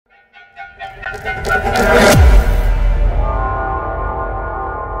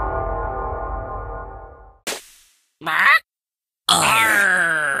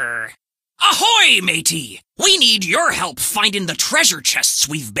opportunity. We need your help finding the treasure chests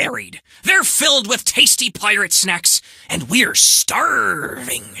we've buried. They're filled with tasty pirate snacks, and we're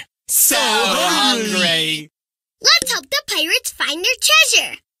starving. So hungry! Let's help the pirates find their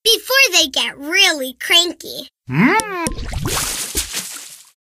treasure before they get really cranky.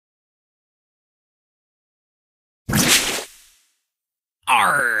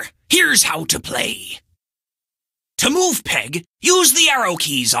 Here's how to play. To move Peg, use the arrow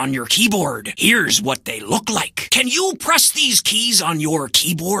keys on your keyboard. Here's what they look like. Can you press these keys on your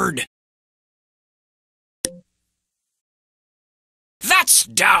keyboard? That's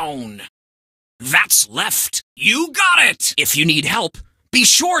down. That's left. You got it! If you need help, be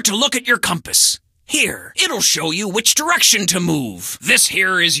sure to look at your compass. Here, it'll show you which direction to move. This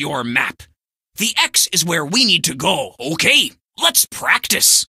here is your map. The X is where we need to go. Okay, let's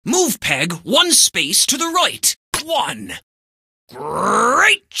practice. Move Peg 1 space to the right. 1.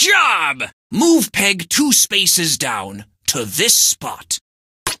 Great job! Move Peg 2 spaces down to this spot.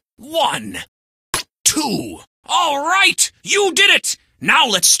 1. 2. All right, you did it! Now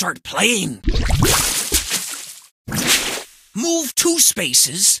let's start playing. Move 2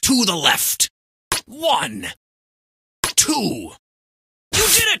 spaces to the left. 1. 2. You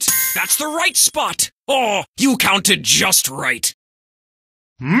did it! That's the right spot. Oh, you counted just right.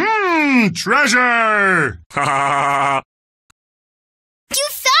 Treasure! You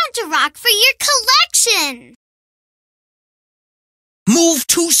found a rock for your collection! Move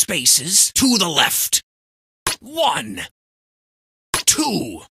 2 spaces to the left. 1. 2.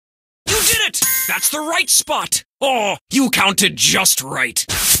 You did it! That's the right spot. Oh, you counted just right.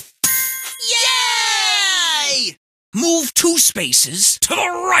 Yay! Move 2 spaces to the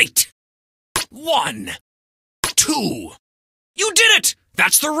right. 1. 2. You did it!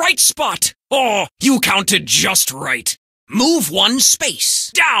 That's the right spot. Oh, you counted just right. Move 1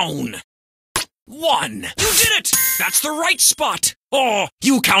 space down. 1. You did it! That's the right spot. Oh,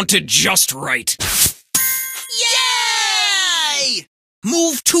 you counted just right. Yay!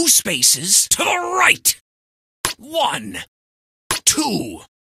 Move 2 spaces to the right. 1. 2.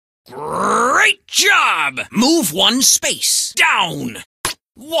 Great job! Move 1 space down.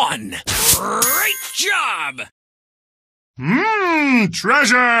 1. Great job!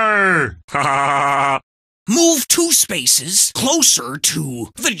 Treasure! Move 2 spaces closer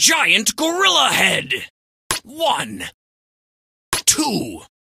to the giant gorilla head. 1. 2.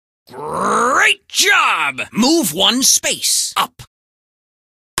 Great job! Move 1 space up.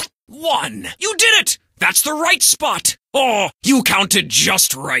 1. You did it! That's the right spot. Oh, you counted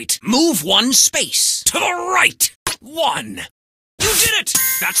just right. Move 1 space to the right. 1. You did it!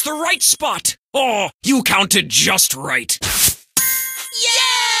 That's the right spot. Oh, you counted just right.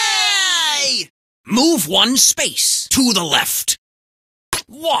 Yay! Move 1 space to the left.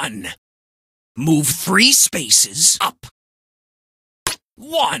 1. Move 3 spaces up.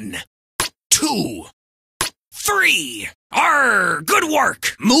 1. 2. 3. Good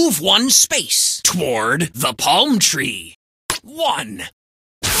work! Move 1 space toward the palm tree. 1.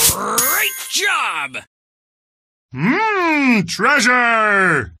 Great job!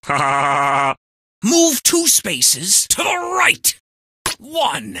 Treasure! Move 2 spaces to the right.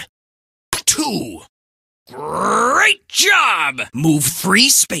 1. 2. Great job! Move 3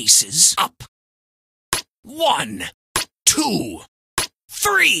 spaces up. 1. 2.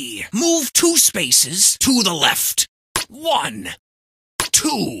 3. Move 2 spaces to the left. 1.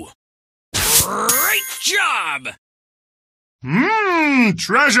 2. Great job!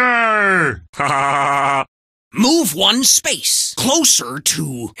 Treasure! Move 1 space closer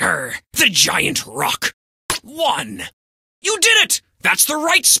to the giant rock. 1. You did it! That's the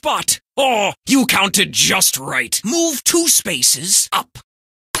right spot. Oh, you counted just right. Move 2 spaces up.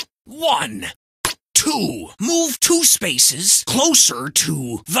 1. 2. Move 2 spaces closer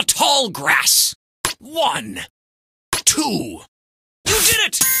to the tall grass. 1. 2. You did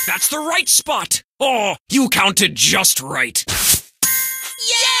it! That's the right spot. Oh, you counted just right.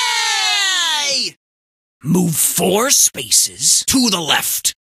 Yay! Move 4 spaces to the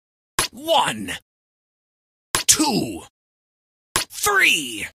left. 1. 2.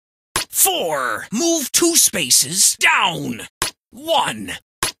 3. 4. Move 2 spaces down. 1.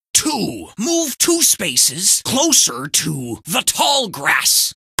 2. Move 2 spaces closer to the tall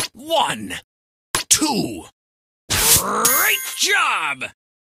grass. 1. 2. Great job!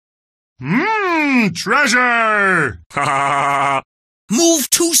 Treasure! Move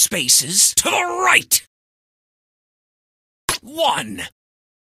 2 spaces to the right. 1.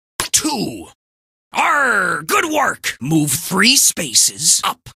 2. Good work! Move 3 spaces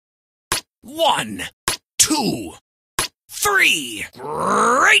up. 1. 2. 3.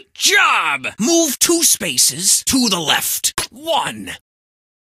 Great job! Move 2 spaces to the left. 1,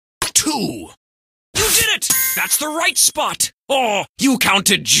 2. You did it! That's the right spot. Oh, you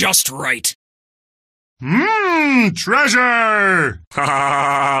counted just right. Treasure!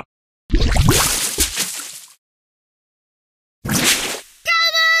 Ha!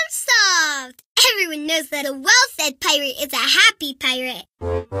 Problem solved! Everyone knows that a well-fed pirate is a happy pirate.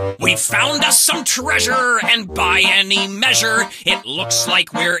 We found us some treasure, and by any measure, it looks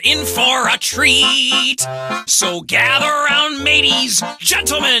like we're in for a treat. So gather round, mateys,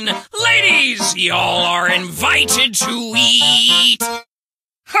 gentlemen, ladies, y'all are invited to eat.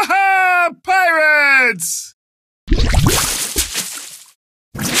 Ha! Pirates!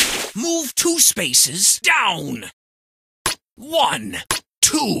 Move 2 spaces down. 1,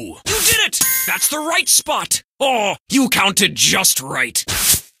 2. You did it! That's the right spot. Oh, you counted just right.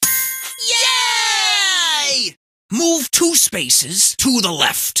 Yay! Move 2 spaces to the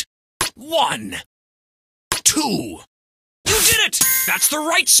left. 1, 2. You did it! That's the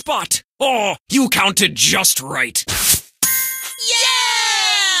right spot. Oh, you counted just right.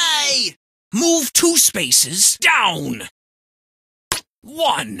 Yay! Move 2 spaces down.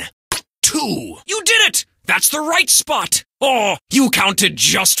 1, 2. You did it! That's the right spot. Oh, you counted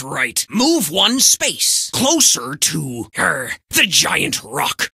just right. Move 1 space closer to the giant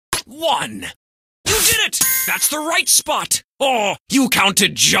rock. 1. You did it! That's the right spot. Oh, you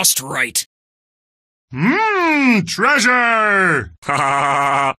counted just right. Treasure!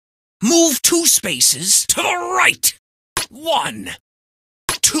 Ha! Move 2 spaces to the right. 1,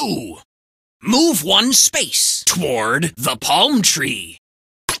 2. Move 1 space toward the palm tree.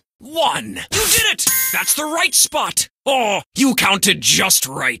 1. You did it! That's the right spot. Oh, you counted just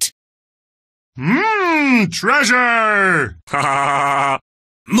right. Treasure! Ha!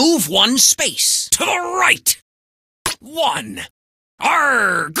 Move 1 space to the right. 1.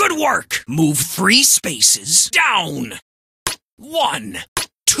 Good work. Move 3 spaces down. 1,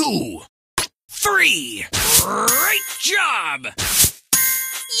 2, 3. Great job!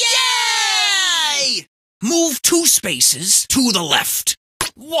 Yay! Move 2 spaces to the left.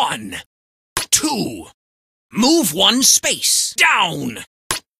 1, 2. Move 1 space down.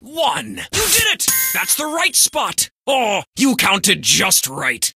 1. You did it! That's the right spot. Oh, you counted just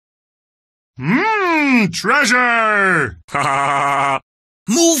right. Treasure! Ha!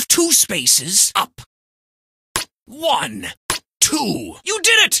 Move 2 spaces up. 1, 2. You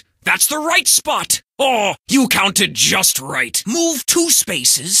did it! That's the right spot. Oh, you counted just right. Move 2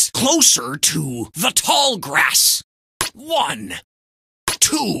 spaces closer to the tall grass. 1,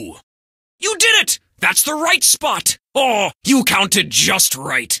 2. You did it! That's the right spot. Oh, you counted just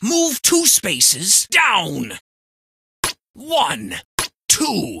right. Move 2 spaces down. 1, 2.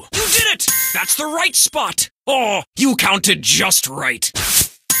 You did it! That's the right spot. Oh, you counted just right.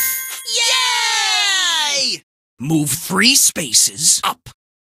 Yay! Move 3 spaces up.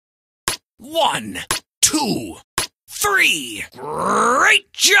 1, 2, 3.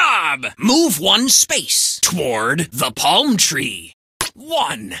 Great job! Move 1 space toward the palm tree.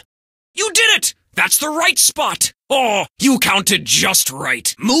 1. You did it! That's the right spot. Oh, you counted just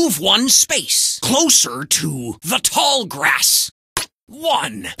right. Move 1 space closer to the tall grass.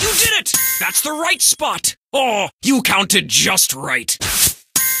 1. You did it! That's the right spot. Oh, you counted just right.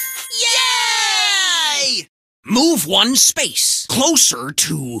 Yay! Move 1 space closer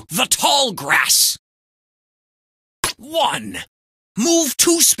to the tall grass. 1. Move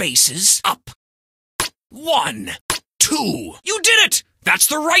 2 spaces up. 1, 2. You did it! That's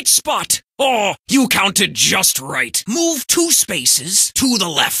the right spot. Oh, you counted just right. Move 2 spaces to the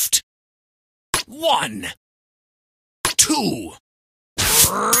left. 1, 2.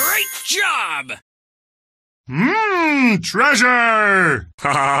 Great job! Treasure!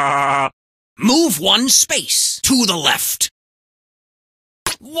 Ha! Move 1 space to the left.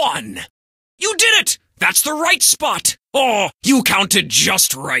 1. You did it! That's the right spot. Oh, you counted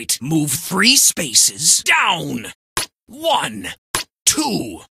just right. Move 3 spaces down. 1,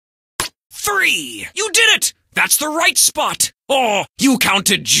 2, 3. You did it! That's the right spot. Oh, you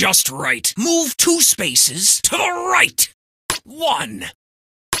counted just right. Move 2 spaces to the right. 1,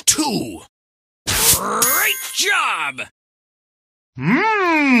 2. Great job!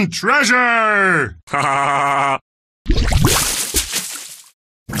 Treasure! Ha!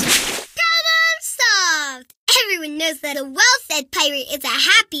 Problem solved! Everyone knows that a well-fed pirate is a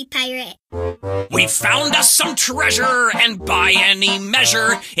happy pirate. We found us some treasure, and by any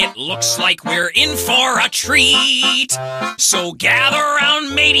measure, it looks like we're in for a treat. So gather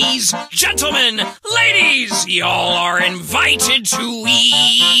round, mateys, gentlemen, ladies, y'all are invited to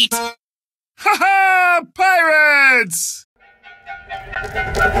eat. Ha! Pirates!